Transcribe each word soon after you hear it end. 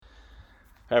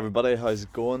Hey everybody, how's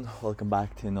it going? Welcome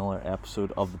back to another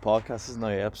episode of the podcast. This is now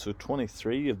episode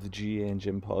 23 of the GA and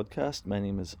Gym podcast. My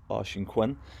name is Oisin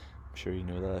Quinn. I'm sure you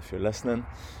know that if you're listening.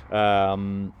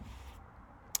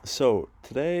 So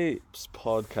today's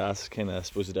podcast is kind of, I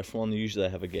suppose, a different one. Usually I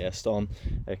have a guest on.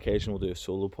 Occasionally we'll do a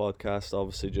solo podcast.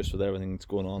 Obviously, just with everything that's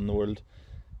going on in the world,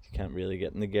 you can't really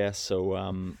get in the guest. So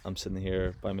I'm sitting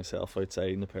here by myself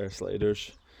outside in a pair of sliders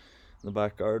in the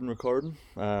back garden recording.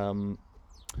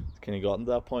 Kind of gotten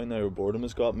to that point now where boredom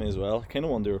has got me as well. I kind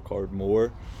of want to record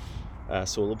more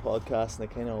solo podcasts, and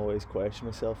I kind of always question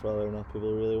myself whether or not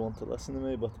people really want to listen to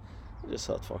me, but I just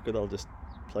thought, fuck it, I'll just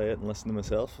play it and listen to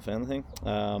myself, if anything.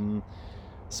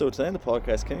 So today in the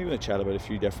podcast, kind of going to chat about a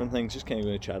few different things, just kind of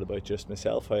going to chat about just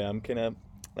myself, how I'm kind of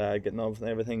getting on with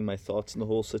everything, my thoughts on the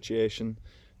whole situation,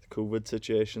 the COVID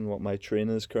situation, what my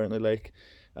training is currently like,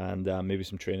 and maybe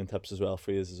some training tips as well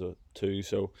for you too.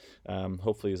 So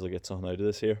hopefully you'll get something out of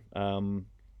this here.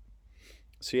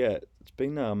 So yeah, it's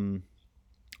been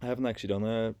I haven't actually done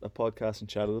a podcast and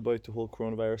chatted about the whole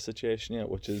coronavirus situation yet,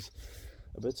 which is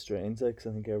a bit strange, like, 'cause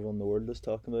I think everyone in the world is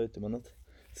talking about it at the minute.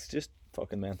 It's just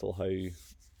fucking mental how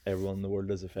everyone in the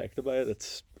world is affected by it.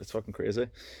 It's fucking crazy,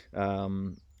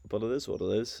 but it is what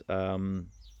it is.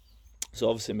 So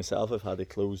obviously myself, I've had to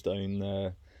close down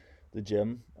the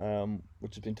gym,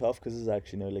 which has been tough because this is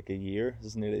actually now like a year.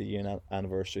 This is nearly a year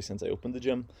anniversary since I opened the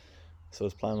gym. So I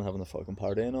was planning on having a fucking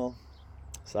party and all.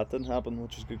 So that didn't happen,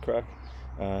 which was good crack.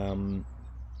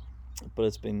 But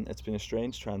it's been a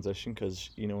strange transition because,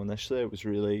 you know, initially I was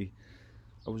really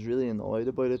annoyed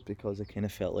about it because I kind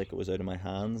of felt like it was out of my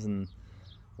hands and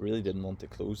I really didn't want to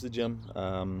close the gym.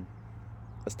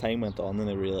 As time went on, then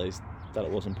I realised that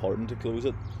it was important to close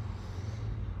it,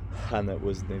 and it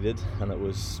was needed, and it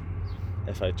was,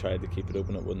 if I tried to keep it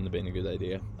open, it wouldn't have been a good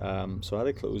idea. So I had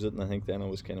to close it, and I think then I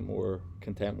was kind of more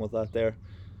content with that there.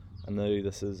 And now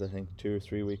this is, I think, 2 or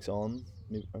 3 weeks on,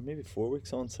 or maybe 4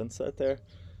 weeks on since that there.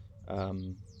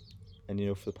 And you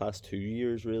know, for the past 2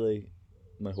 years, really,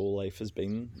 my whole life has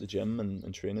been the gym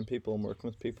and training people and working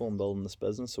with people and building this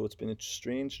business. So it's been a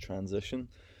strange transition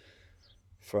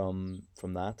from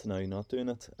that to now not doing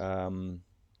it.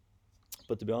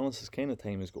 But to be honest, as kind of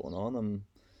time is going on,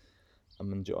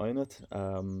 I'm enjoying it.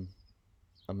 I'm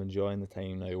enjoying the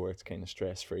time now where it's kind of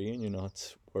stress free and you're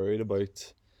not worried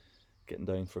about getting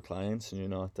down for clients, and you're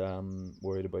not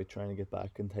worried about trying to get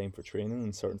back in time for training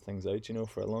and sorting things out. You know,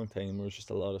 for a long time there was just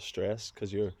a lot of stress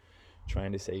because you're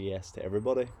trying to say yes to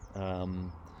everybody,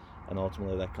 and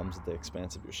ultimately that comes at the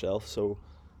expense of yourself. So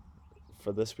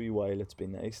for this wee while it's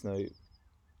been nice. Now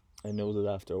I know that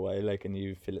after a while, like, and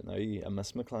you feel it now, I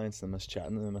miss my clients, and I miss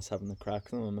chatting, and I miss having the crack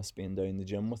with them, I miss being down the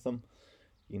gym with them.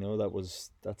 You know,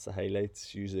 that's the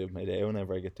highlights usually of my day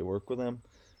whenever I get to work with them.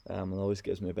 It always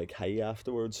gives me a big high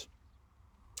afterwards.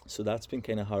 So that's been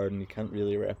kind of hard, and you can't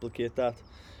really replicate that.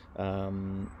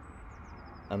 And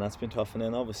that's been tough. And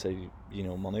then obviously, you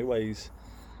know, money wise,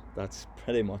 that's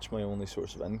pretty much my only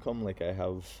source of income. Like, I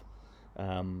have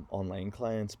online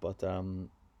clients, but you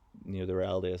know, the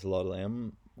reality is a lot of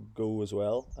them go as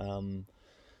well,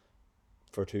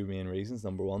 for two main reasons.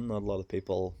 Number one, not a lot of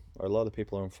people, or a lot of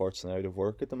people are unfortunately out of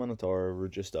work at the minute or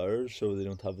reduced hours, so they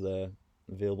don't have the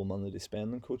available money to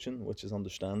spend on coaching, which is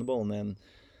understandable. And then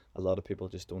a lot of people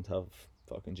just don't have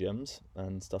fucking gyms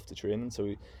and stuff to train in. So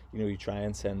you know, you try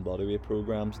and send bodyweight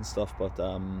programs and stuff, but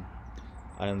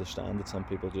I understand that some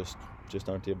people just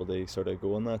aren't able to sort of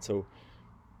go on that. So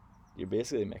you're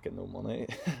basically making no money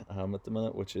at the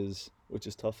minute, which is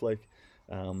tough, like,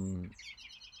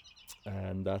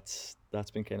 and that's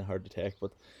been kind of hard to take.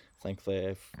 But thankfully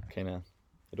I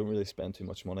don't really spend too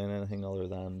much money on anything other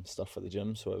than stuff for the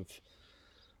gym, so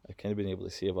I've kind of been able to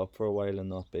save up for a while and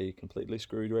not be completely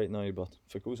screwed right now. But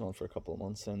if it goes on for a couple of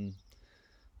months, then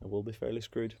I will be fairly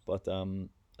screwed, but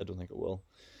I don't think it will.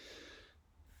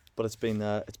 But it's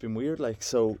been weird, like.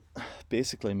 So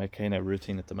basically my kind of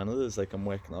routine at the minute is, like, I'm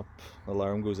waking up,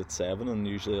 alarm goes at 7, and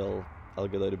usually I'll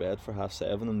get out of bed for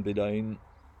 7:30 and be down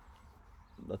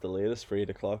at the latest for 8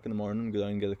 o'clock in the morning, go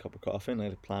down and get a cup of coffee, and I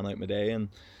plan out my day, and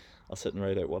I'll sit and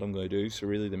write out what I'm going to do. So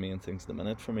really the main things at the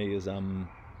minute for me is I'm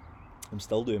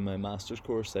still doing my master's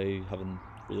course. I haven't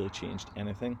really changed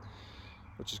anything,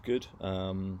 which is good.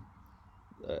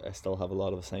 I still have a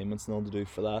lot of assignments and all to do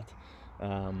for that.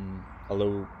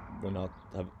 Although we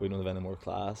don't have any more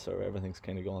class, or everything's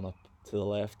kind of gone up to the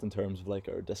left in terms of, like,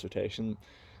 our dissertation,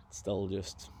 it's still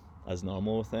just as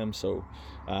normal with them. So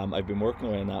I've been working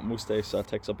away on that most days, so that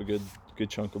takes up a good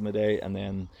chunk of my day. And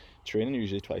then training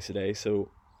usually twice a day, so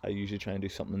I usually try and do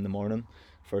something in the morning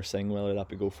first thing, whether that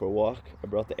be go for a walk. I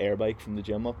brought the air bike from the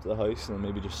gym up to the house, and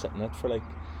maybe just sit in it for like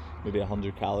maybe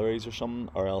 100 calories or something,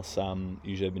 or else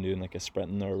usually I've been doing like a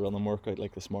sprinting or a running workout.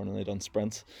 Like this morning I done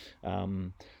sprints.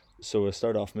 So I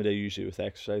start off my day usually with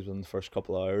exercise within the first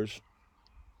couple of hours,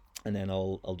 and then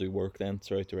I'll do work then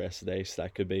throughout the rest of the day. So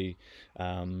that could be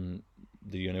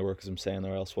the uni work, as I'm saying,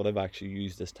 or else what I've actually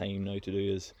used this time now to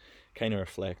do is kind of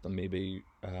reflect on maybe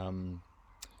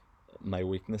my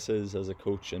weaknesses as a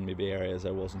coach and maybe areas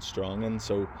I wasn't strong in.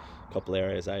 So a couple of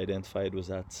areas I identified was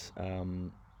that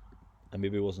I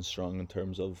maybe wasn't strong in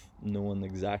terms of knowing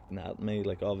exact anatomy.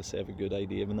 Like obviously I have a good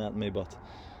idea of anatomy, but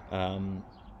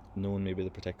knowing maybe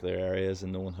the particular areas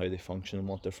and knowing how they function and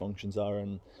what their functions are,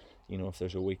 and if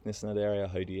there's a weakness in that area,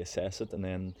 how do you assess it, and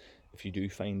then if you do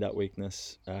find that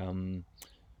weakness,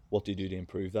 what do you do to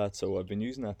improve that? So I've been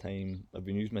using my time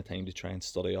to try and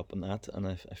study up on that, and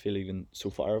I feel even so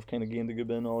far I've kind of gained a good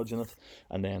bit of knowledge in it.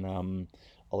 And then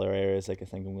other areas, like I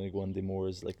think I'm going to go into more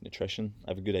is like nutrition.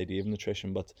 I have a good idea of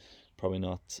nutrition, but probably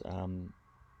not an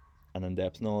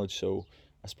in-depth knowledge. So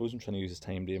I suppose I'm trying to use this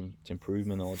time to improve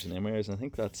my knowledge in them areas, and I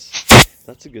think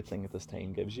that's a good thing that this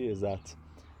time gives you, is that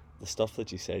the stuff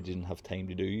that you said you didn't have time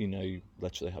to do, you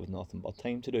literally have nothing but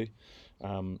time to do.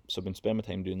 So I've been spending my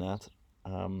time doing that.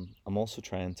 I'm also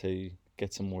trying to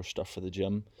get some more stuff for the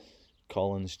gym.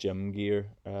 Colin's gym gear,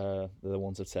 they're the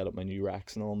ones that set up my new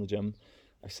racks and all in the gym.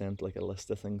 I sent like a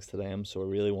list of things to them, so I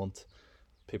really want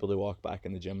people to walk back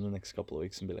in the gym in the next couple of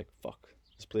weeks and be like, fuck,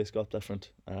 this place got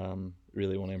different.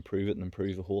 Really want to improve it and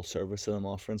improve the whole service that I'm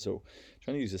offering. So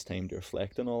trying to use this time to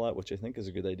reflect on all that, which I think is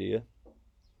a good idea.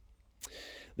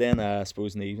 Then I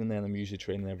suppose in the evening, then I'm usually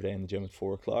training every day in the gym at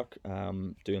 4 o'clock,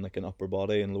 doing like an upper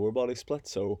body and lower body split.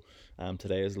 So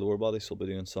today is lower body, so I'll be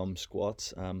doing some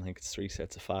squats. I think it's 3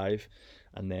 sets of 5,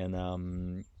 and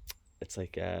then it's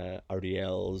like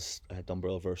RDLs,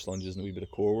 dumbbell reverse lunges, and a wee bit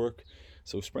of core work.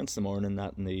 So sprints in the morning,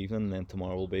 that in the evening, and then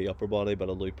tomorrow will be upper body, but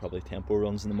I'll do probably tempo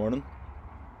runs in the morning.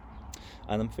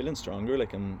 And I'm feeling stronger.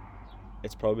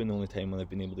 It's probably the only time when I've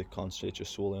been able to concentrate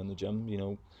just solely on the gym.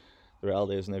 The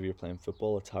reality is whenever you're playing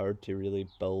football, it's hard to really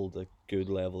build a good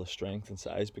level of strength and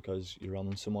size because you're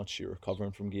running so much, you're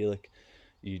recovering from Gaelic,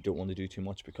 you don't want to do too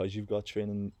much because you've got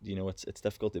training. It's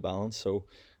difficult to balance. So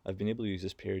I've been able to use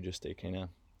this period just to kind of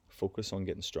focus on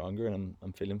getting stronger, and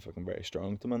I'm feeling fucking very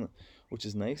strong at the minute, which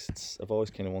is nice. I've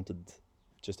always kind of wanted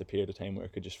just a period of time where I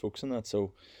could just focus on that,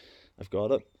 so I've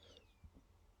got it.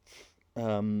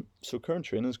 So current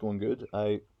training is going good.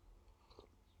 I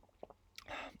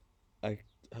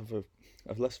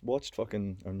watched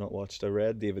fucking, or not watched, I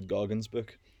read David Goggins'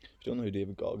 book. If you don't know who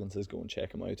David Goggins is, go and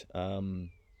check him out.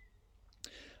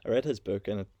 I read his book,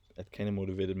 and it kind of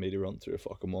motivated me to run through a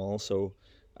fucking wall. So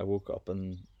I woke up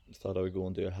and thought I would go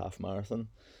and do a half marathon.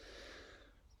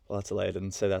 Well, that's a lie, I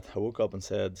didn't say that. I woke up and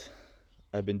said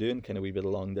I've been doing kind of a wee bit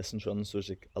of long distance runs. So there's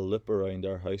like a loop around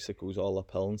our house that goes all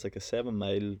uphill, and it's like a 7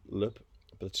 mile loop,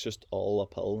 but it's just all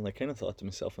uphill. And I kind of thought to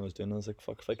myself when I was doing it, I was like,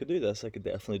 fuck, if I could do this, I could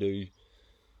definitely do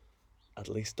at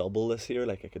least double this year.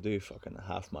 Like I could do fucking a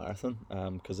half marathon,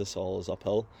 because this all is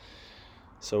uphill.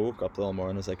 So I woke up the other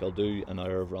morning, I was like, I'll do an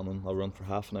hour of running. I'll run for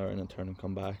half an hour and then turn and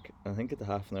come back. And I think at the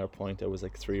half an hour point I was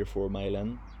like 3 or 4 mile in,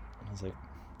 and I was like,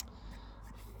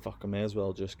 fuck, I may as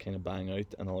well just kind of bang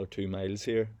out another 2 miles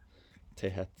here to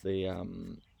hit the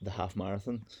half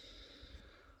marathon.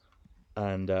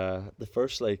 And the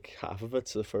first like half of it,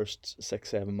 so the first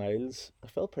 6-7 miles, I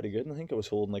felt pretty good, and I think I was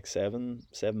holding like 7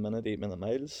 minute 8 minute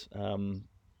miles. I'm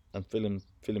feeling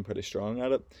pretty strong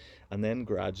at it. And then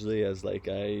gradually, as like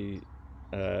I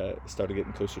started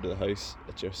getting closer to the house,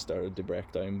 it just started to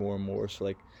break down more and more. So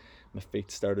like my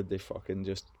feet started to fucking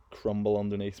just crumble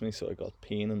underneath me, so I got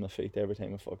pain in my feet every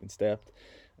time I fucking stepped.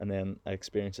 And then I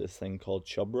experienced this thing called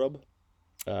chub rub,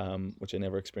 which I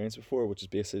never experienced before, which is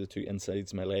basically the two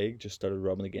insides of my leg just started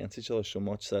rubbing against each other so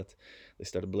much that they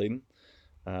started bleeding.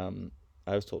 I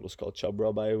was told it was called chub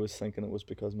rub. I was thinking it was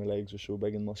because my legs were so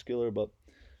big and muscular, but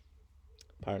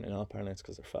apparently not. Apparently it's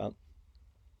because they're fat.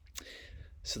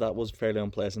 So that was fairly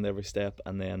unpleasant every step.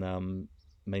 And then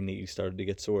my knees started to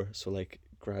get sore. So like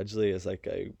gradually, as like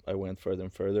I went further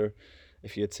and further,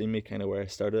 if you had seen me kind of where I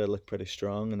started, I looked pretty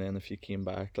strong. And then if you came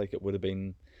back, like it would have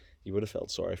been, you would have felt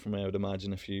sorry for me, I would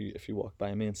imagine, if you walked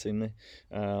by me and seen me.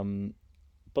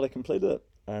 But I completed it,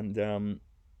 and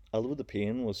although the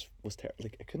pain was terrible,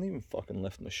 like I couldn't even fucking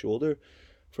lift my shoulder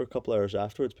for a couple hours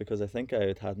afterwards, because I think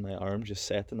I had my arm just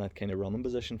set in that kind of running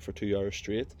position for 2 hours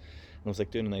straight, and I was like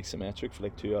doing an isometric for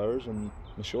like 2 hours, and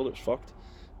my shoulder was fucked.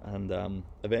 And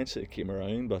eventually it came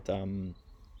around, but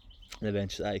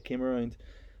eventually I came around.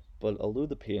 But although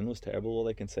the pain was terrible, all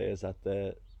I can say is that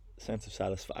the sense of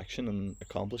satisfaction and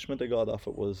accomplishment I got off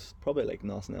it was probably like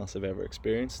nothing else I've ever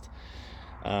experienced.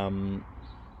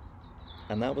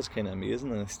 And that was kind of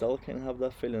amazing, and I still kind of have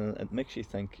that feeling. It makes you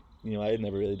think, I had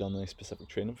never really done any specific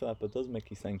training for that, but it does make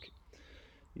you think,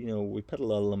 we put a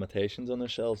lot of limitations on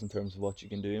ourselves in terms of what you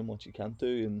can do and what you can't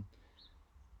do, and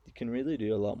you can really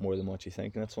do a lot more than what you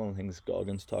think. And that's one of the things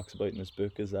Goggins talks about in his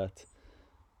book, is that,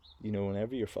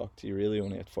 whenever you're fucked, you're really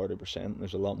only at 40%.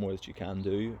 There's a lot more that you can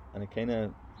do. And it kind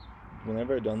of,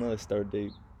 whenever I done that, I started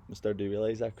to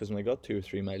realize that, because when I got 2 or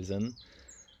 3 miles in,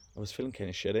 I was feeling kind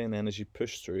of shitty, and then as you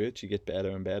push through it, you get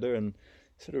better and better. And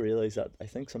I sort of realised that I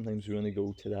think sometimes we only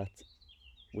go to that,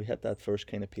 we hit that first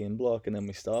kind of pain block and then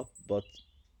we stop, but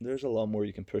there's a lot more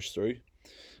you can push through.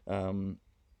 Um,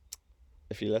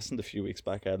 if you listened a few weeks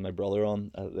back, I had my brother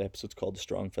on. The episode's called The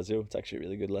Strong Physio. It's actually a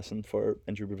really good listen for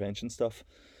injury prevention stuff.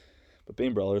 But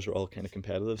being brothers, we're all kind of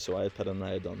competitive, so I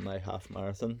had done my half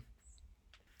marathon,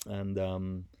 and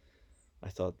I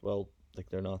thought, well, like,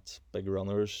 they're not big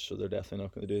runners, so they're definitely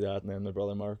not going to do that. And then my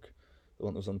brother Mark, the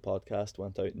one that was on the podcast,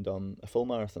 went out and done a full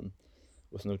marathon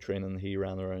with no training. He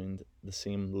ran around the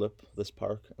same loop, this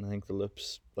park, and I think the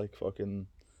loop's like fucking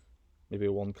maybe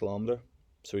 1 kilometer.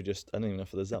 So I don't even know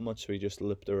if it is that much. So he just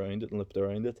looped around it and looped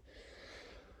around it,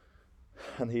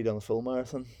 and he done a full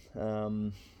marathon.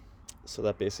 So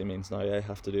that basically means now I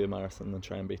have to do a marathon and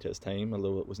try and beat his time,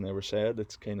 although it was never said.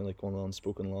 It's kind of like one of the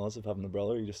unspoken laws of having a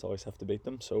brother. You just always have to beat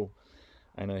them. So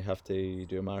I now have to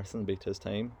do a marathon and beat his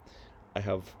time. I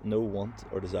have no want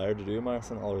or desire to do a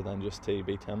marathon other than just to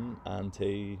beat him and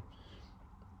to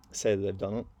say that I've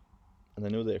done it. And I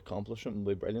know the accomplishment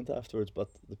will be brilliant afterwards, but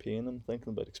the pain I'm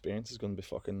thinking about experience is going to be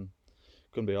going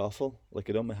to be awful.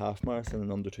 Like, I done my half marathon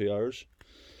in under 2 hours.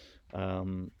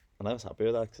 And I was happy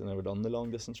with that because I never done the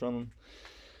long distance running.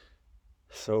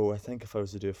 So I think if I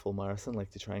was to do a full marathon,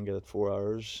 like, to try and get it 4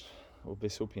 hours, it would be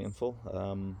so painful.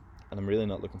 And I'm really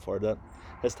not looking forward to that.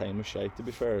 His time was shite, to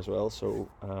be fair, as well. So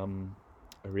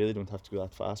I really don't have to go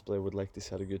that fast, but I would like to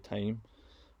set a good time.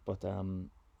 But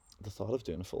the thought of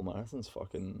doing a full marathon is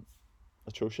fucking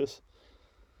atrocious.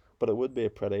 But it would be a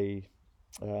pretty.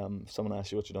 If someone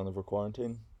asks you what you've done over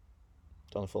quarantine,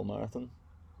 done a full marathon.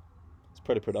 It's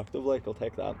pretty productive. Like, I'll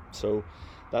take that. So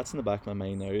that's in the back of my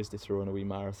mind now, is to throw in a wee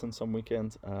marathon some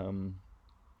weekend. And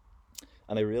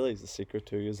I realise the secret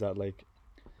too is that, like,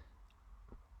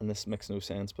 and this makes no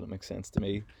sense, but it makes sense to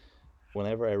me.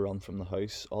 Whenever I run from the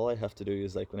house, all I have to do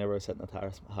is, like, whenever I was hitting a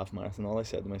half marathon, all I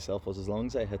said to myself was, as long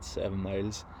as I hit 7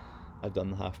 miles, I've done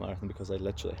the half marathon, because I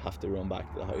literally have to run back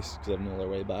to the house because I have no other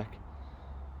way back.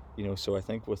 So I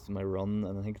think with my run,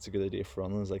 and I think it's a good idea for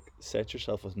running, is, like, set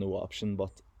yourself with no option,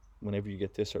 but whenever you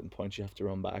get to a certain point, you have to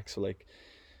run back. So, like,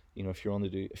 if you want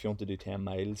to do 10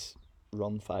 miles,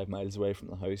 run 5 miles away from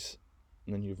the house,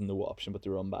 and then you have no option but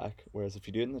to run back. Whereas if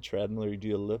you do it in the treadmill or you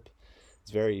do a loop, it's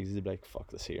very easy to be like,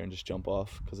 fuck this here, and just jump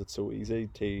off, because it's so easy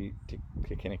to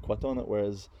kind of quit on it.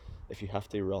 Whereas if you have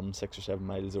to run 6 or 7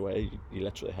 miles away, you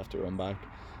literally have to run back.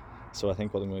 So I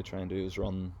think what I'm going to try and do is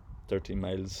run 13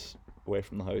 miles away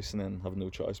from the house, and then have no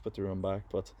choice but to run back.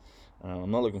 But I'm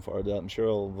not looking forward to that. I'm sure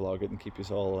I'll vlog it and keep you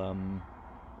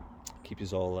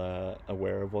all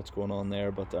aware of what's going on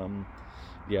there. But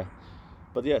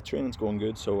yeah, training's going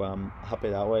good, so I'm happy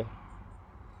that way.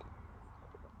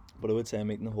 But I would say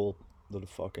I'm eating a whole load of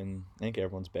fucking. I think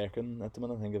everyone's baking at the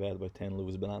minute. I think I've had about 10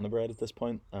 loaves of banana bread at this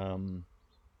point. Everyone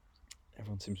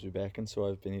seems to be baking, so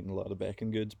I've been eating a lot of baking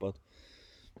goods. But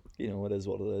it is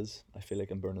what it is. I feel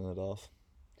like I'm burning it off.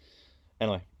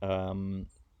 Anyway, so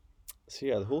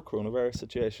yeah, the whole coronavirus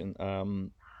situation. I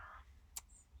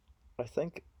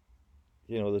think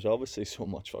there's obviously so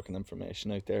much fucking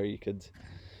information out there. You could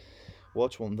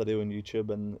watch one video on YouTube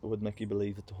and it would make you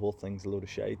believe that the whole thing's a load of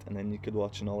shite, and then you could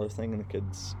watch another thing and it could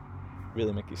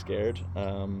really make you scared.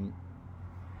 And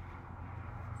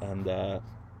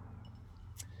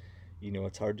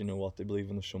it's hard to know what to believe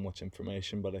when there's so much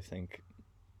information. But I think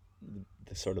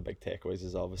the sort of big takeaways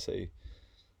is, obviously,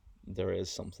 there is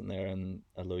something there, and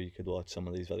although you could watch some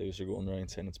of these videos are going around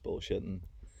saying it's bullshit, and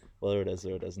whether it is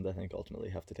or it isn't, I think ultimately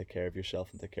you have to take care of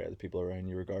yourself and take care of the people around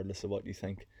you, regardless of what you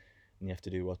think, and you have to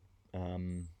do what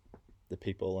the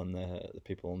people and the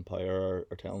people in power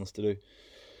are telling us to do.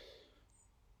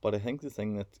 But I think the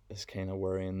thing that is kind of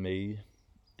worrying me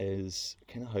is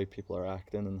kind of how people are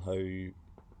acting and how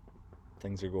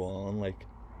things are going on. Like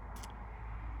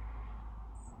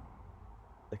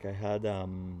I had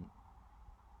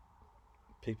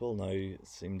people now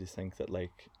seem to think that,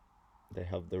 like, they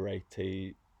have the right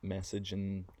to message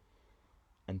and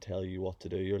tell you what to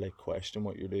do, or, like, question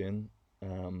what you're doing.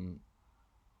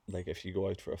 Like, if you go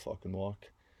out for a fucking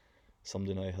walk,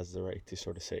 somebody now has the right to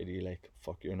sort of say to you, like,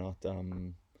 fuck, you're not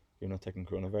taking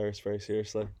coronavirus very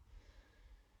seriously.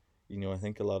 I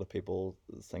think a lot of people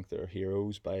think they're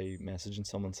heroes by messaging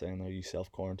someone saying, "Are you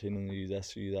self quarantining? Are you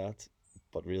this? Are you that?"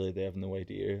 But really, they have no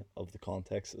idea of the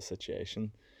context of the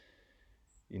situation.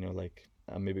 Like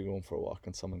I'm maybe going for a walk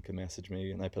and someone can message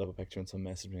me, and I put up a picture and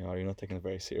someone message me, "Oh, you're not taking it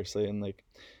very seriously." And like,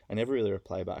 I never really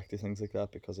reply back to things like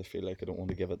that because I feel like I don't want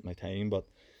to give it my time. But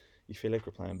you feel like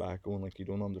replying back, going like, you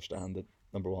don't understand that.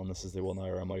 Number one, this is the 1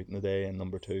 hour I'm out in the day, and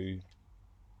number two,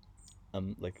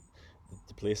 like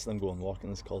the place that I'm going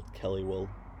walking is called Kellywool.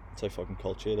 That's how fucking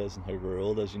culture it is and how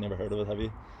rural it is. You never heard of it, have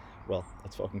you? Well,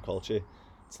 it's fucking culture.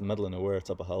 It's in the middle of nowhere. It's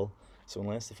up a hill. So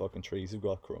unless the fucking trees have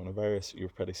got coronavirus, you're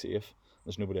pretty safe.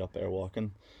 There's nobody up there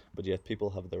walking. But yet people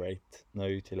have the right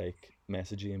now to like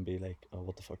message you and be like, "Oh,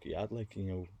 what the fuck are you at?" Like,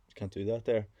 you can't do that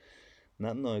there. And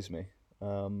that annoys me.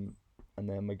 Um, and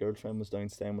then my girlfriend was down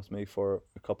staying with me for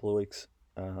a couple of weeks.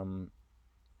 Um,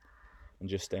 and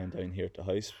just staying down here at the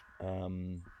house.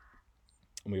 And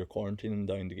we were quarantining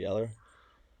down together.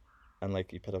 And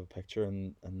like, you put up a picture,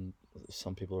 and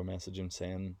some people were messaging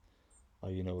saying, "Oh,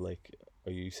 like,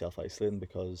 are you self isolating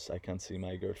because I can't see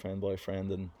my girlfriend,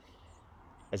 boyfriend?" And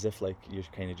as if like you're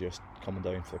kind of just coming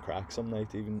down for the crack some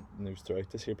night. Even throughout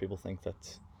this year, people think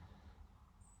that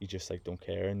you just like don't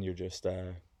care and you're just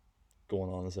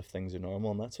going on as if things are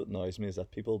normal. And that's what annoys me, is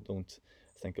that people don't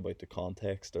think about the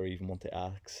context or even want to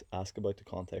ask about the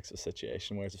context of the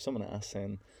situation. Whereas if someone asks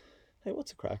saying, "Hey,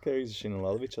 what's the crack there? You've seen a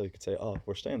lot of each other," you could say, "Oh,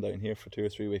 we're staying down here for 2 or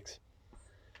 3 weeks."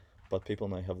 But people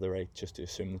now have the right just to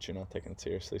assume that you're not taking it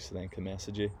seriously, so then can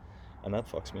message you, and that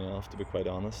fucks me off, to be quite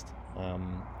honest.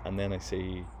 And then I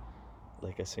see,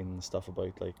 like, I seen stuff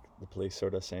about like the police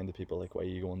sort of saying to people like, "Why are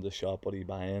you going to the shop? What are you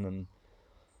buying?"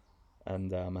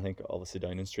 And I think obviously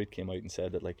Downing Street came out and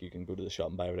said that like you can go to the shop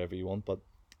and buy whatever you want, but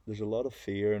there's a lot of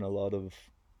fear and a lot of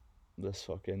this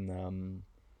fucking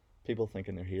people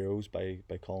thinking they're heroes by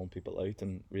calling people out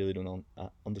and really don't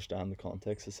understand the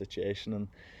context of the situation, and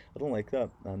I don't like that.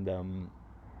 And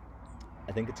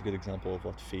I think it's a good example of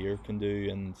what fear can do,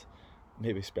 and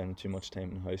maybe spending too much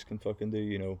time in the house can fucking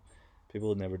do. People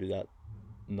would never do that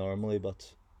normally,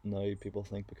 but now people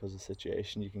think because of the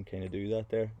situation you can kind of do that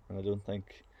there, and I don't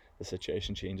think the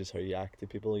situation changes how you act to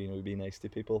people. Be nice to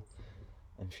people,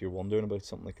 and if you're wondering about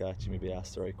something like that, you maybe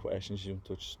ask the right questions. You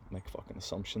don't just make fucking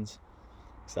assumptions,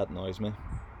 because that annoys me.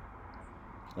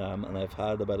 And I've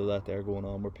had a bit of that there going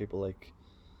on, where people like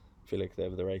feel like they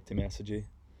have the right to message you,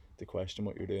 to question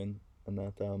what you're doing, and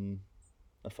that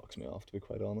fucks me off, to be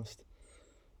quite honest.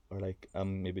 Or like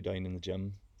I'm maybe down in the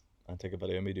gym and take a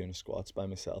video of me doing squats by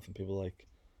myself, and people are like,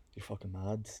 "You're fucking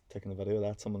mad taking a video of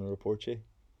that, someone will report you."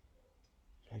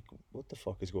 Like, what the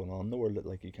fuck is going on in the world that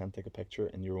like you can't take a picture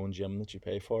in your own gym that you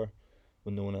pay for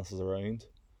when no one else is around?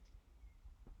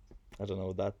 I don't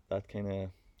know, that kind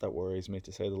of that worries me,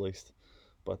 to say the least.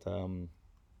 But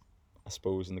I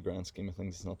suppose in the grand scheme of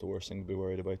things, it's not the worst thing to be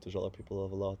worried about. There's other people who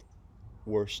have a lot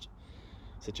worse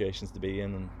situations to be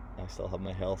in, and I still have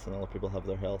my health, and other people have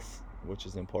their health, which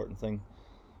is the important thing.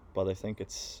 But I think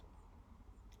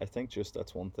just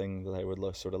that's one thing that I would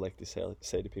sort of like to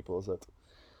say to people, is that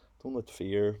don't let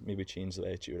fear maybe change the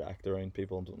way that you act around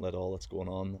people, and don't let all that's going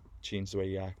on change the way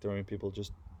you act around people.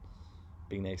 Just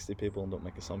be nice to people and don't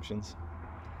make assumptions.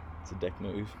 It's a dick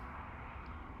move.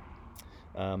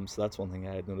 So that's one thing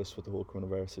I had noticed with the whole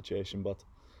coronavirus situation. But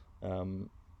um,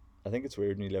 I think it's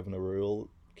weird when you live in a rural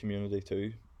community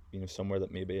too, somewhere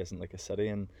that maybe isn't like a city,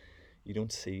 and you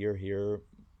don't see or hear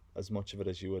as much of it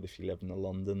as you would if you lived in a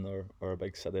London or a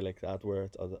big city like that, where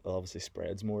it obviously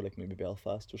spreads more, like maybe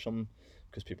Belfast or something,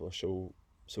 because people are so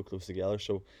close together.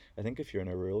 So I think if you're in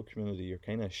a rural community, you're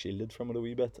kind of shielded from it a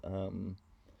wee bit,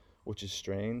 which is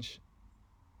strange.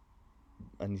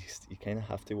 And you kind of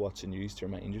have to watch the news to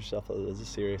remind yourself that it is a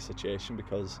serious situation,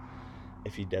 because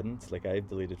if you didn't, like, I've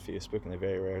deleted Facebook and I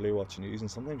very rarely watch the news, and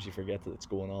sometimes you forget that it's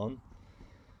going on,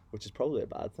 which is probably a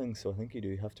bad thing. So I think you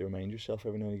do have to remind yourself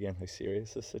every now and again how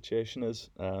serious this situation is.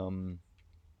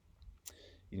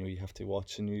 You have to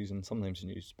watch the news, and sometimes the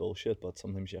news is bullshit, but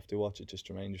sometimes you have to watch it just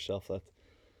to remind yourself that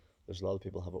there's a lot of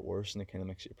people have it worse, and it kind of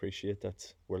makes you appreciate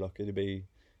that we're lucky to be,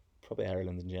 probably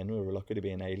Ireland in general, we're lucky to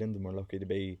be an island, and we're lucky to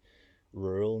be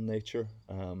rural in nature,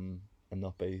 and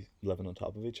not be living on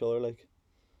top of each other, like.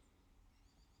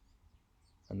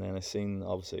 And then I seen,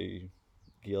 obviously,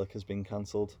 Gaelic has been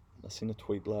cancelled. I seen a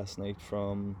tweet last night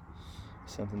from,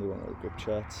 sent into one of the group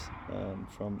chats,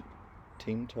 from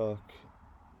Team Talk.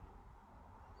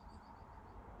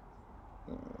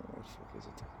 Where the fuck is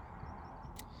it?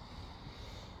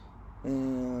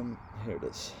 Here it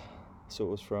is. So it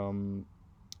was from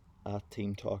at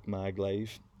Team Talk Mag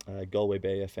Live. Galway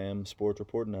Bay FM Sport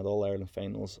reporting that All Ireland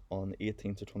finals on the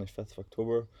 18th to 25th of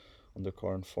October under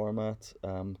current format.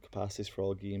 Capacities for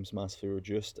all games massively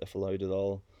reduced, if allowed at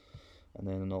all. And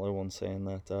then another one saying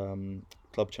that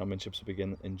club championships will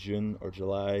begin in June or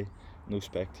July. No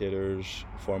spectators.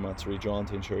 Formats redrawn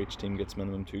to ensure each team gets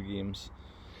minimum 2 games.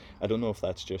 I don't know if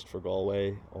that's just for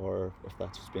Galway or if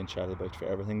that's what's being chatted about for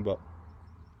everything, but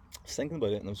I was thinking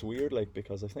about it and it was weird, like,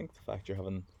 because I think the fact you're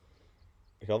having,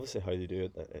 like, obviously how they do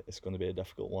it, it's going to be a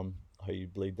difficult one. How you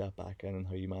bleed that back in and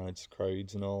how you manage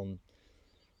crowds and all, and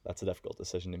that's a difficult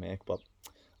decision to make. But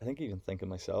I think even thinking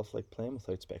myself, like, playing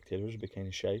without spectators would be kind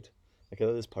of shite. Like,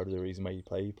 that is part of the reason why you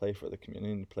play. You play for the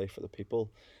community and you play for the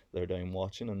people that are down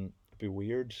watching, and it'd be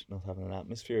weird not having an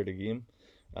atmosphere at a game.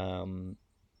 Um,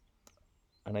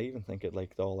 and I even think at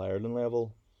like the All Ireland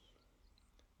level,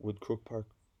 would Croke Park,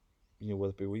 would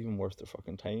it be even worth their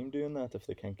fucking time doing that if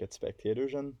they can't get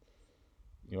spectators in?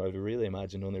 I would really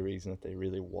imagine the only reason that they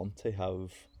really want to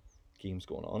have games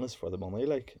going on is for the money,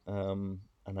 like, and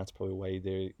that's probably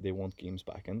why they want games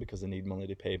back in, because they need money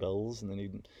to pay bills and they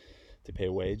need to pay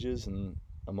wages and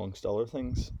amongst other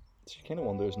things. So you kind of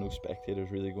wonder, is no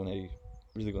spectators really going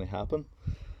to happen?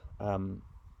 Um,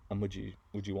 and would you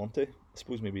want to? I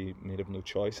suppose maybe made have no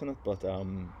choice in it, but I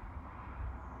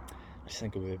just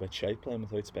think it would be a bit shite playing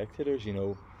without spectators.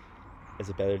 Is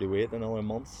it better to wait another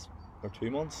month or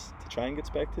 2 months to try and get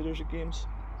spectators at games?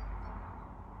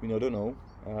 I don't know.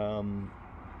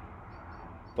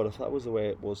 But if that was the way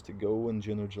it was to go in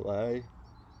June or July,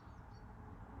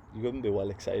 you wouldn't be well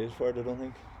excited for it, I don't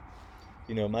think.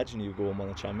 Imagine you go and win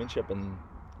a championship and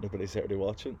nobody's there to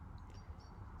watch it.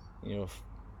 If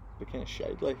be kind of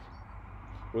shite, like,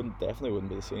 definitely wouldn't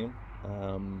be the same.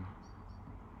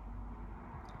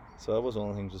 So that was one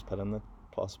of the things just put in that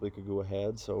possibly could go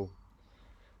ahead. So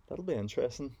that'll be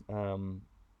interesting. I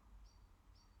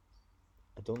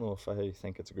don't know if I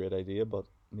think it's a great idea, but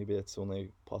maybe it's the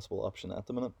only possible option at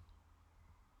the minute.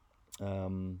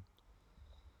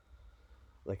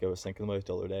 Like I was thinking about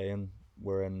the other day, and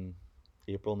we're in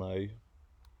April now.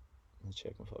 Let's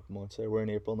check my fucking months there. We're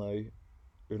in April now.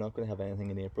 You're not going to have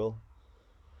anything in April.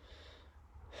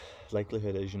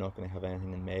 Likelihood is you're not going to have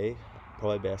anything in May.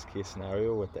 Probably best case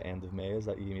scenario at the end of May is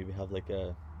that you maybe have like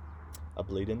a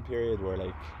bleed-in period where,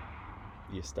 like,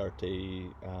 you start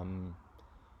to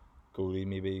go to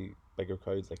maybe bigger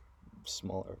crowds, like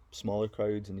smaller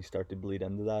crowds, and you start to bleed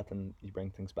into that, and you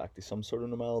bring things back to some sort of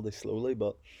normality slowly.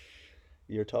 But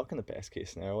you're talking the best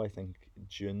case scenario, I think,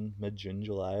 mid-June,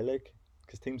 July, like,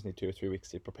 because teams need 2 or 3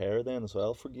 weeks to prepare then as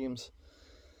well for games.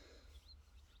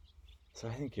 So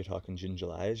I think you're talking June,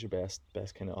 July is your best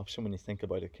kind of option when you think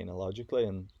about it kind of logically.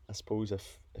 And I suppose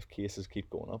if cases keep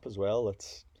going up as well,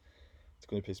 it's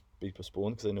going to be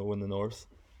postponed, because I know in the north,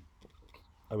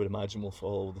 I would imagine we'll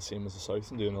follow the same as the south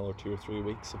and do another 2 or 3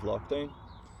 weeks of lockdown,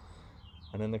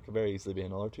 and then there could very easily be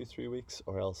another 2 or 3 weeks,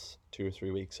 or else 2 or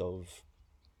 3 weeks of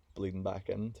bleeding back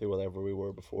into whatever we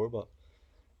were before. But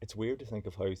it's weird to think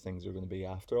of how things are going to be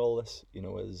after all this.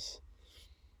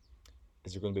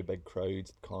 Is there going to be big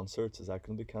crowds at concerts? Is that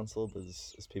going to be cancelled?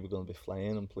 Is people going to be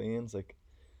flying on planes? Like,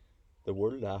 the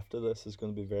world after this is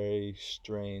going to be very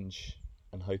strange,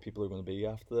 and how people are going to be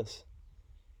after this.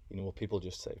 Will people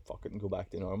just say fuck it and go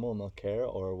back to normal and not care,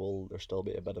 or will there still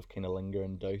be a bit of kind of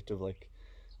lingering doubt of, like,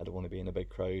 I don't want to be in a big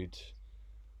crowd,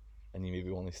 and you maybe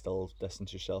want to still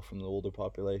distance yourself from the older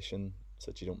population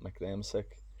so that you don't make them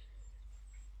sick?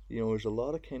 There's a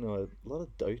lot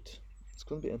of doubt. It's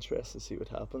going to be interesting to see what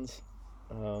happens.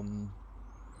 So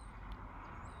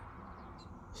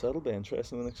that'll be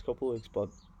interesting in the next couple of weeks. But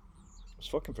it's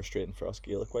fucking frustrating for us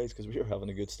Gaelic wise, because we were having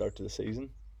a good start to the season,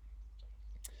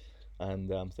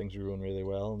 and things were going really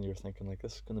well, and you're thinking, like,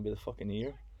 this is going to be the fucking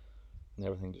year, and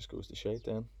everything just goes to shite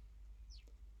then.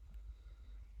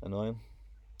 Annoying.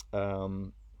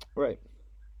 Right.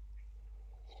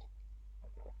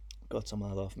 Got some of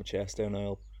that off my chest there now.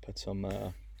 I'll put some,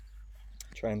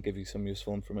 try and give you some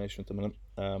useful information at the minute.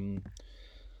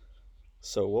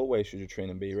 So what way should your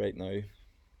training be right now?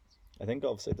 I think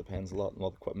obviously it depends a lot on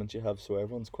what equipment you have, so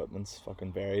everyone's equipment's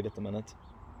fucking varied at the minute.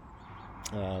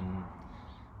 A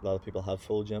lot of people have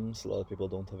full gyms, a lot of people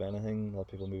don't have anything, a lot of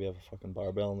people maybe have a fucking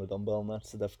barbell and a dumbbell, and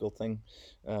that's the difficult thing.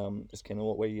 Is kind of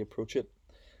what way you approach it.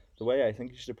 The way I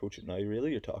think you should approach it now,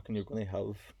 really, you're going to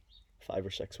have 5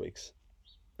 or 6 weeks,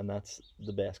 and that's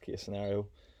the best case scenario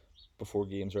before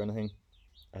games or anything.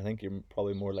 I think you're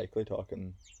probably more likely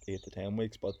talking 8 to 10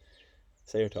 weeks, but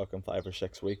say you're talking 5 or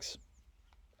 6 weeks,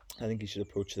 I think you should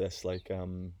approach this like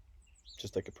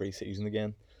just like a pre-season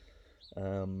again.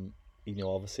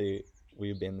 Obviously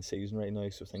we'd be in the season right now,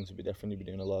 so things would be different. You'd be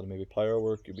doing a lot of maybe power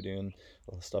work, you'd be doing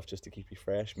a lot of stuff just to keep you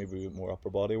fresh, maybe more upper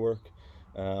body work.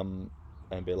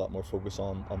 and be a lot more focused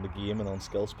on the game and on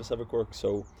skill specific work.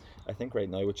 So I think right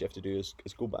now what you have to do is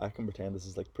go back and pretend this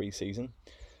is like pre-season.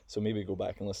 So maybe go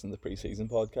back and listen to the pre-season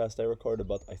podcast I recorded.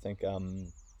 But I think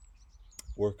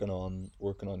working on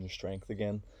your strength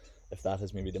again, if that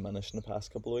has maybe diminished in the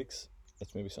past couple of weeks,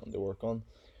 it's maybe something to work on.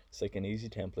 It's like an easy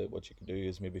template. What you could do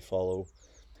is maybe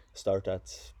start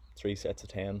at 3 sets of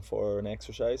 10 for an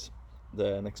exercise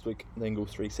the next week, then go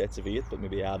 3 sets of 8, but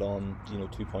maybe add on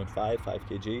 2.5 5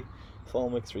 kg.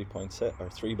 Following week 3.6 or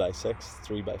 3 by 6,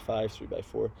 3 by 5, 3 by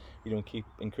 4. You don't keep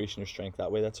increasing your strength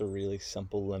that way. That's a really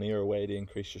simple linear way to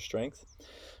increase your strength.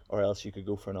 Or else you could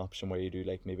go for an option where you do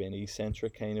like maybe an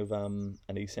eccentric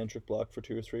block for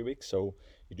 2 or 3 weeks. So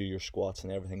you do your squats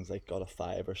and everything's like got a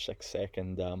 5 or 6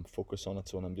 second focus on it.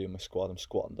 So when I'm doing my squat, I'm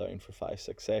squatting down for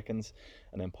 5-6 seconds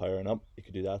and then powering up. You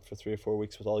could do that for 3 or 4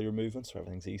 weeks with all your movements, so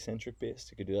everything's eccentric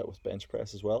based. You could do that with bench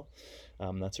press as well.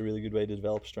 That's a really good way to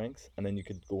develop strength. And then you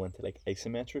could go into like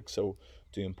isometric, so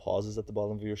doing pauses at the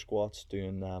bottom of your squats,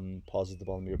 doing pauses at the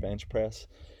bottom of your bench press.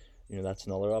 That's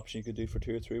another option you could do for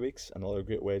 2 or 3 weeks. Another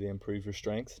great way to improve your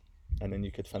strength. And then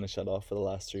you could finish that off for the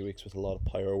last 3 weeks with a lot of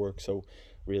power work. So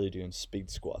really doing speed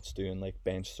squats, doing like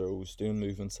bench throws, doing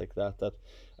movements like that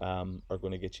are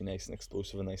going to get you nice and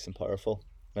explosive and nice and powerful.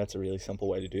 That's a really simple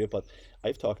way to do it. But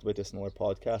I've talked about this in other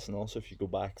podcasts, and also if you go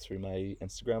back through my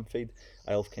Instagram feed,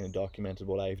 I've kind of documented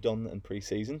what I've done in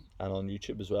pre-season and on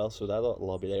YouTube as well. So that'll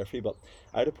all be there for you. But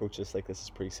I'd approach this like this is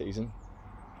pre-season.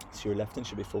 So your lifting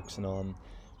should be focusing on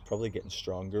probably getting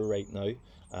stronger right now,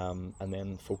 and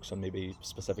then focus on maybe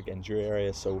specific injury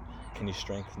areas. So can you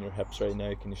strengthen your hips right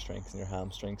now? Can you strengthen your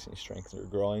hamstrings? Can you strengthen your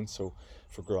groins? So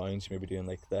for groins, you may be doing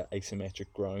like the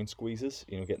isometric ground squeezes,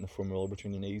 getting the foam roller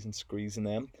between your knees and squeezing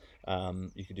them.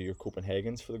 You could do your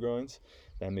Copenhagen's for the groins.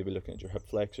 Then maybe looking at your hip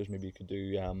flexors, maybe you could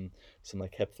do some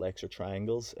like hip flexor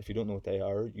triangles. If you don't know what they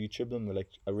are, YouTube them. They're like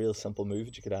a real simple move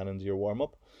that you could add into your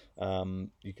warm-up.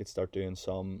 You could start doing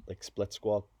some like split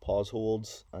squat pause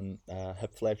holds and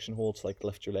hip flexion holds, like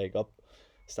lift your leg up,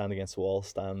 stand against the wall,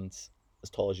 stand as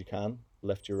tall as you can,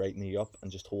 lift your right knee up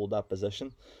and just hold that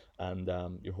position. And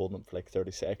you're holding it for like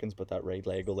 30 seconds, but that right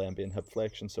leg will then be in hip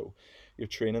flexion. So you're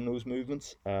training those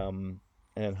movements.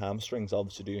 And then hamstrings,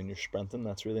 obviously doing your sprinting,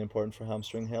 that's really important for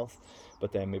hamstring health.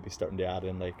 But then maybe starting to add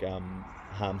in like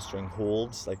hamstring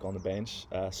holds, like on the bench,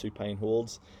 supine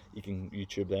holds. You can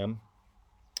YouTube them.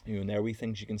 And there are wee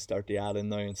things you can start to add in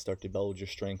now and start to build your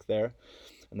strength there,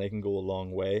 and they can go a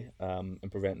long way in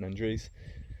preventing injuries.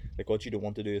 Like what you don't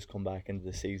want to do is come back into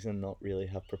the season and not really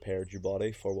have prepared your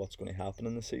body for what's going to happen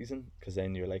in the season, because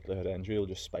then your likelihood of injury will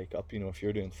just spike up. If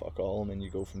you're doing fuck all and then you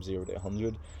go from 0 to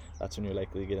 100, that's when you're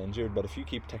likely to get injured. But if you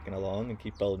keep ticking along and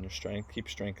keep building your strength, keep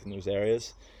strengthening those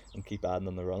areas and keep adding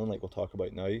on the running like we'll talk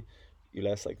about now, you're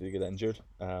less likely to get injured.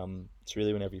 It's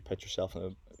really whenever you put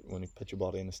when you put your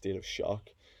body in a state of shock,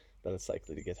 that it's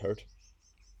likely to get hurt.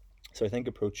 So I think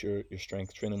approach your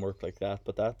strength training work like that.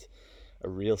 But that a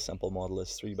real simple model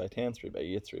is 3 by 10, 3 by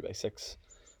 8, 3 by 6,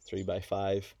 3 by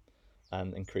 5,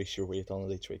 and increase your weight on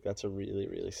it each week. That's a really,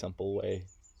 really simple way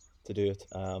to do it.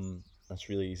 That's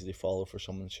really easy to follow for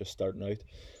someone that's just starting out.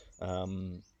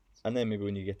 And then maybe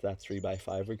when you get to that 3 by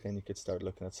 5 week, then you could start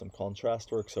looking at some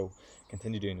contrast work. So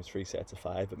continue doing your 3 sets of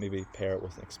 5, but maybe pair it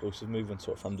with an explosive movement.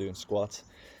 So if I'm doing squats,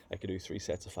 I could do 3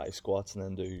 sets of 5 squats and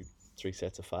then do 3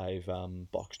 sets of 5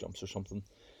 box jumps or something.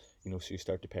 So you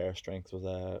start to pair strength with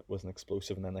an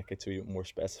explosive, and then that gets you more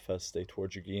specificity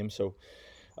towards your game. So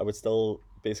I would still,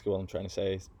 basically what I'm trying to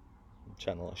say, I'm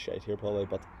chatting a lot of shit here probably,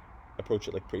 but approach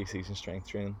it like pre-season strength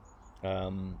training.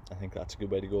 I think that's a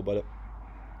good way to go about it.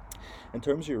 In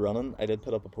terms of your running, I did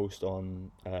put up a post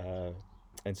on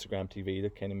Instagram TV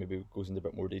that kind of maybe goes into a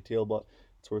bit more detail, but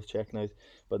it's worth checking out.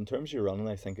 But in terms of your running,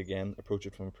 I think again approach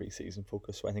it from a pre-season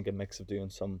focus. So I think a mix of doing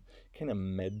some kind of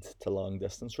mid to long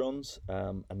distance runs,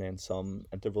 and then some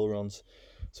interval runs.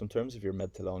 So in terms of your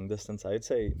mid to long distance, I'd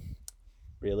say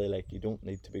really like you don't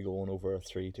need to be going over a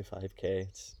 3 to 5k.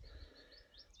 It's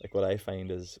like what I find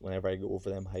is whenever I go over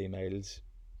them high miles,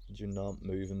 you're not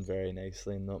moving very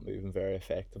nicely and not moving very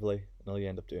effectively, and all you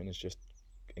end up doing is just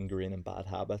ingraining bad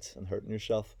habits and hurting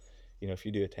yourself. If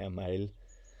you do a 10 mile,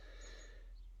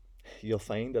 you'll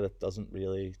find that it doesn't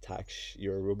really tax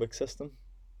your aerobic system.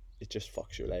 It just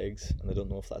fucks your legs, and I don't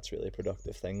know if that's really a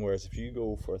productive thing. Whereas if you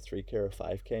go for a 3k or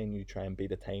 5k and you try and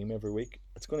beat a time every week,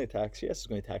 it's going to tax, yes, it's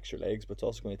going to tax your legs, but it's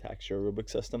also going to tax your aerobic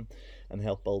system and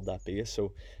help build that base.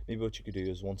 So maybe what you could do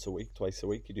is once a week, twice a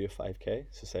week, you do a 5k.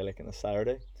 So say like on a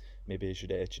Saturday, maybe is your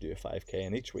day that you do a 5k,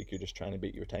 and each week you're just trying to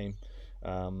beat your time.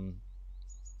 And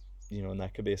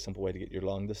that could be a simple way to get your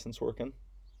long distance working.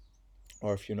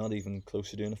 Or if you're not even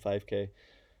close to doing a 5k,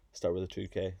 start with a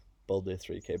 2k. build a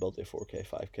 3K, build a 4K,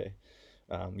 5K.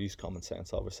 Use common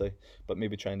sense, obviously, but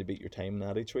maybe trying to beat your time in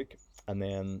that each week, and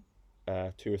then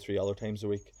 2 or 3 other times a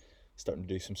week, starting to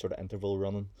do some sort of interval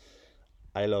running.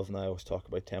 I love now. I always talk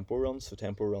about tempo runs. So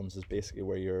tempo runs is basically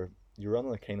where you're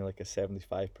running a kind of like a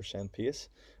 75% pace,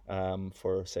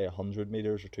 for say 100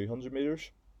 meters or 200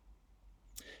 meters,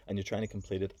 and you're trying to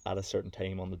complete it at a certain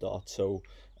time on the dot. So,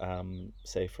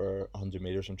 say for 100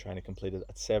 meters, I'm trying to complete it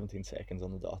at 17 seconds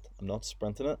on the dot. I'm not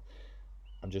sprinting it.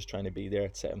 I'm just trying to be there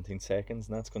at 17 seconds,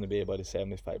 and that's going to be about a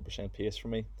 75% pace for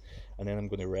me. And then I'm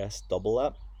going to rest double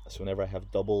that. So whenever I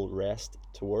have double rest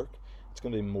to work, it's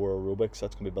going to be more aerobic, so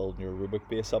that's going to be building your aerobic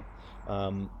base up.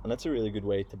 And that's a really good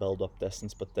way to build up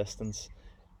distance, but distance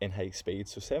in high speed.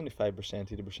 So 75%,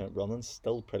 80% running,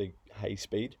 still pretty high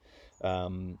speed.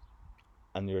 And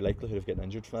your likelihood of getting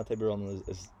injured from that type of running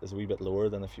is a wee bit lower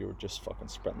than if you were just fucking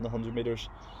sprinting 100 meters.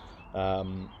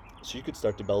 So you could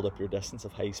start to build up your distance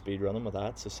of high speed running with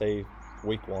that. So say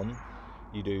week 1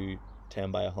 you do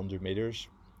 10 by 100 meters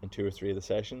in 2 or 3 of the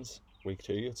sessions. Week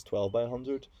 2 it's 12 by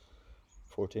 100,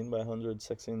 14 by 100,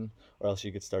 16. Or else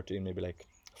you could start doing maybe like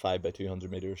 5 by 200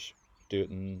 meters, do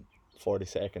it in 40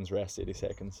 seconds, rest 80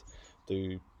 seconds.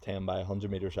 Do 10 by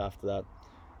 100 meters after that,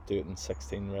 do it in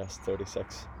 16, rest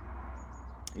 36.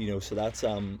 So that's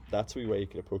a wee way you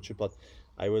could approach it. But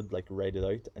I would like write it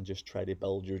out and just try to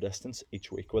build your distance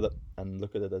each week with it, and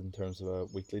look at it in terms of a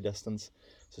weekly distance.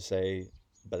 So say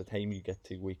by the time you get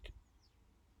to week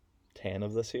 10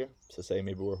 of this year, so say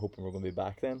maybe we're hoping we're going to be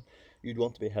back then, you'd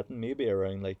want to be hitting maybe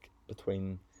around like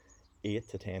between 8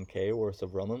 to 10k worth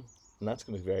of running, and that's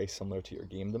going to be very similar to your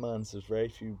game demands. There's very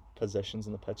few positions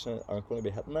in the pitch that aren't going to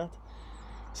be hitting that.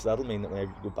 So that'll mean that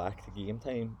whenever you go back to game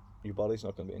time, your body's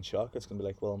not going to be in shock. It's going to be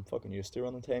like, well, I'm fucking used to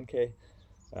running 10k.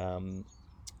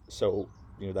 So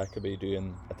that could be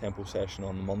doing a tempo session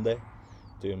on the Monday,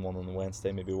 doing one on the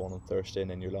Wednesday, maybe one on Thursday,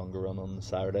 and then your longer run on the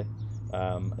Saturday,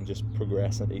 and just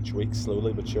progressing it each week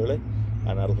slowly but surely,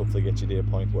 and that'll hopefully get you to a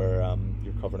point where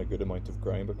you're covering a good amount of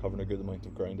ground, but covering a good amount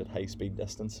of ground at high speed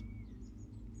distance.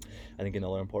 I think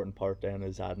another important part then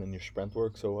is adding in your sprint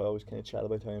work. So I always kind of chat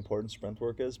about how important sprint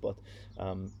work is, but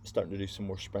starting to do some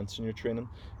more sprints in your training.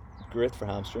 Great for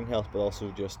hamstring health, but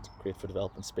also just great for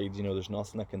developing speed. There's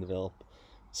nothing that can develop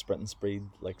sprinting speed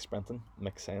like sprinting.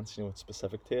 Makes sense, it's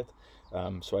specific to it.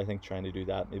 So I think trying to do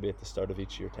that maybe at the start of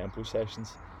each of your tempo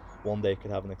sessions. One day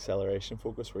could have an acceleration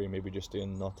focus where you're maybe just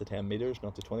doing not to 10 meters,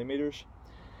 not to 20 meters.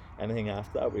 Anything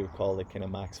after that we would call like kind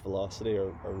of max velocity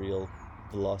or real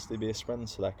velocity based sprinting.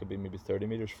 So that could be maybe 30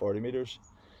 meters, 40 meters.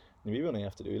 And you only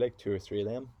have to do like 2 or 3 of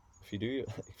them. If you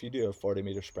do a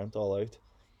 40-meter sprint all out,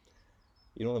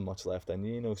 you don't have much left in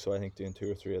you, so I think doing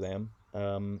 2 or 3 of them,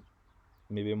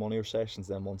 maybe in one of your sessions.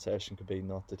 Then one session could be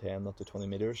not to 10, not to 20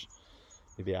 meters.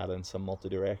 Maybe add in some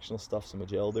multi-directional stuff, some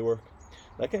agility work.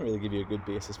 That can really give you a good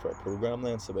basis for a program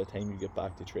then, so by the time you get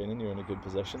back to training, you're in a good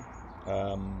position.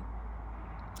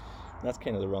 That's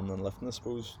kind of the running and lifting, I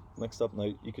suppose, mixed up.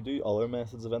 Now, you could do other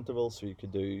methods of intervals, so you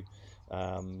could do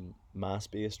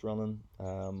mass-based running,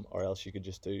 or else you could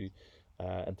just do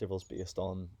intervals based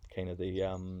on kind of the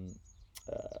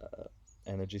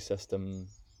energy system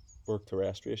work to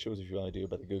rest ratios. If you want to do a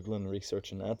bit of Googling and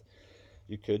researching that,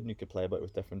 you could play about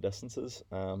with different distances.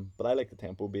 But I like the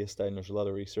tempo-based style, and there's a lot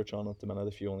of research on it at the minute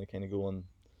if you only kind of go and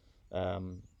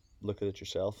look at it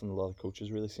yourself, and a lot of coaches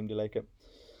really seem to like it.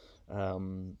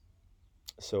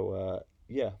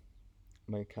 Yeah,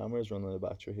 my camera is running out of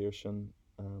battery here soon.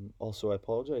 Also, I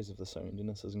apologize if the sound in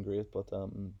this isn't great, but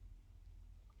I'm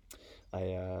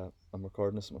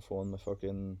recording this on my phone. My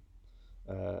fucking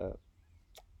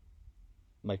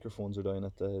microphones are down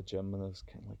at the gym, and I was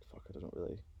kind of like, fuck it,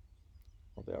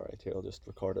 I'll be alright here. I'll just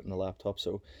record it on the laptop.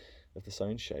 So if the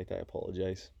sound's shite, I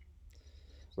apologize.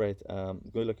 Right, I'm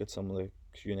going to look at some of the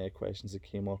Q&A questions that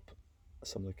came up,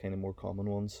 some of the kind of more common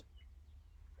ones.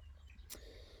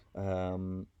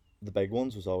 The big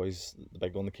ones was always the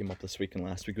big one that came up this week and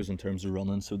last week was in terms of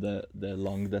running. So the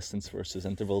long distance versus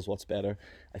intervals, what's better?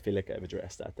 I feel like I've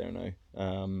addressed that there now.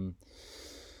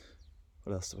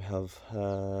 What else do we have?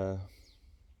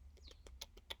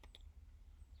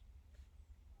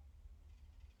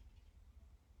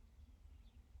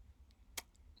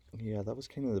 Yeah, that was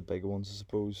kind of the big ones, I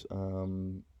suppose.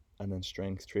 And then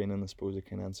strength training, I suppose I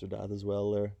can answer that as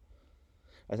well there.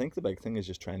 I think the big thing is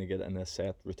just trying to get in a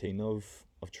set routine of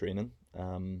training.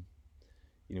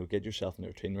 Get yourself in a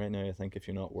routine right now. I think if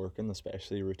you're not working,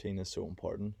 especially, routine is so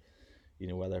important.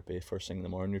 Whether it be first thing in the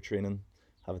morning you're training,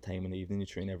 have a time in the evening you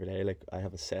train every day. Like I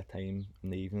have a set time in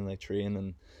the evening I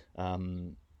train,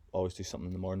 and always do something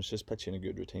in the morning. It's just put you in a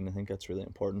good routine. I think that's really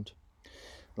important.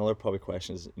 Another probably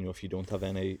question is, if you don't have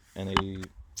any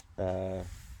uh,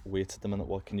 weights at the minute.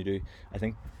 What can you do? I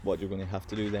think what you're going to have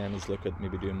to do then is look at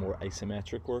maybe doing more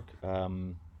isometric work.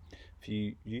 If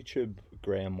you YouTube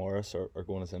Graham Morris or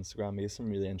go on his Instagram, he has some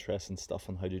really interesting stuff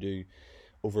on how to do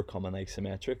overcoming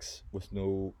isometrics with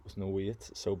no weight.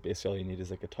 So basically all you need is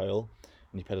like a towel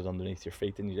and you put it underneath your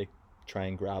feet and you like try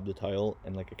and grab the towel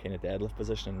in like a kind of deadlift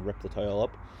position and rip the towel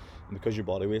up. And because your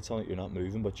body weight's on it, you're not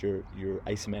moving, but you're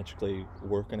isometrically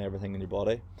working everything in your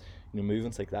body.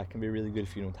 Movements like that can be really good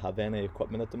if you don't have any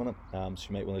equipment at the minute. So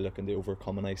you might want to look into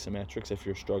overcoming isometrics if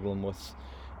you're struggling with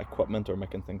equipment or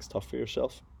making things tough for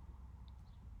yourself.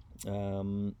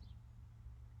 Um,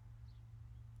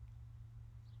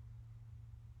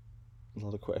 a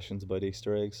lot of questions about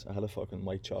Easter eggs. I had a fucking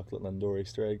white chocolate Lindor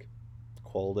Easter egg.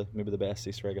 Quality, maybe the best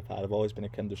Easter egg I've had. I've always been a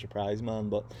Kinder Surprise man,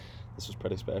 but this was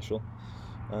pretty special.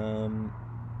 Um,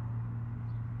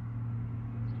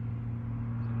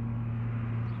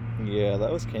 yeah,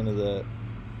 that was kind of the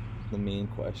main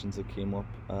questions that came up.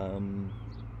 And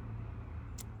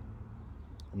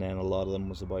then a lot of them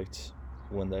was about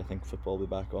when do I think football will be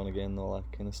back on again and all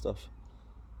that kind of stuff.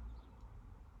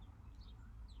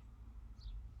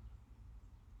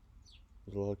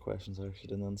 There's a lot of questions I actually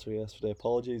didn't answer yesterday.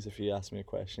 Apologies if you asked me a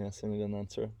question yesterday and I didn't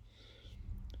answer.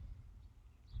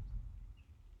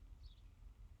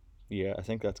 Yeah, I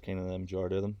think that's kind of the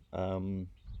majority of them.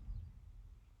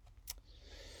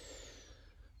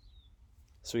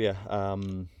 So yeah,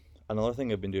 another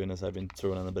thing I've been doing is I've been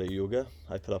throwing in a bit of yoga.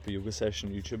 I put up a yoga session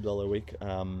on YouTube the other week.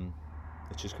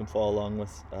 That you can follow along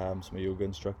with some yoga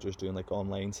instructors doing like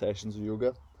online sessions of yoga.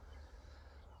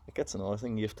 Like that's another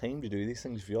thing. You have time to do these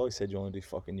things. If you always said you want to do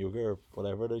fucking yoga or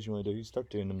whatever it is you want to do, you start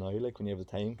doing them now. Like when you have the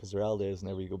time, because the reality is,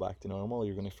 whenever you go back to normal,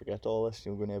 you're going to forget all this.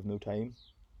 You're going to have no time.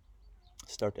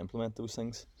 Start to implement those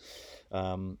things.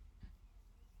 Um,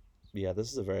 yeah,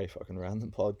 this is a very fucking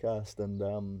random podcast, and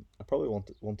I probably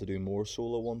want to do more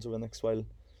solo ones over the next while,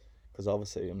 because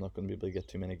obviously I'm not going to be able to get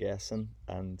too many guests in,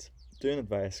 and doing it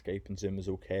via Skype and Zoom is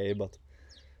okay, but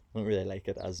I don't really like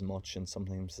it as much, and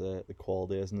sometimes the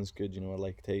quality isn't as good. I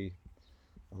like to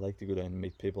go down and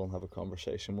meet people and have a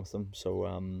conversation with them. So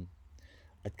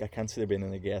I can't see there being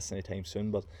any guests anytime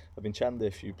soon, but I've been chatting to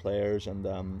a few players, and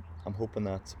I'm hoping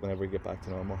that whenever we get back to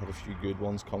normal, I'll have a few good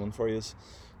ones coming for you.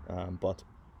 But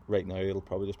right now, it'll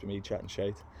probably just be me chatting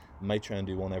shite. I might try and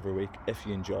do one every week. If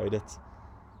you enjoyed it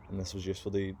and this was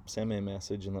useful, to send me a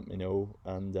message and let me know.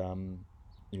 And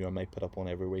I might put up one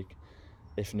every week.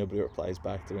 If nobody replies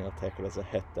back to me, I'll take it as a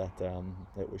hit that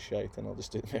it was shite, and I'll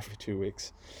just do them every 2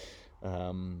 weeks.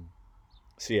 Um,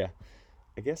 so yeah,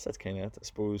 I guess that's kind of it. I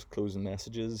suppose closing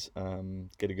messages.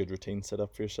 Get a good routine set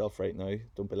up for yourself right now.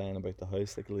 Don't be lying about the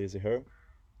house like a lazy hare.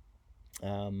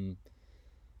 Um,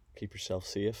 keep yourself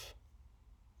safe.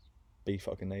 Be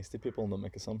fucking nice to people and don't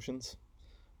make assumptions.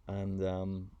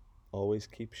 And always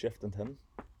keep shifting him.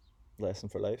 Lesson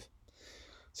for life.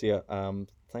 So yeah,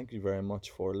 thank you very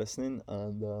much for listening,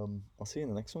 and I'll see you in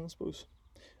the next one, I suppose.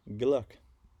 Good luck.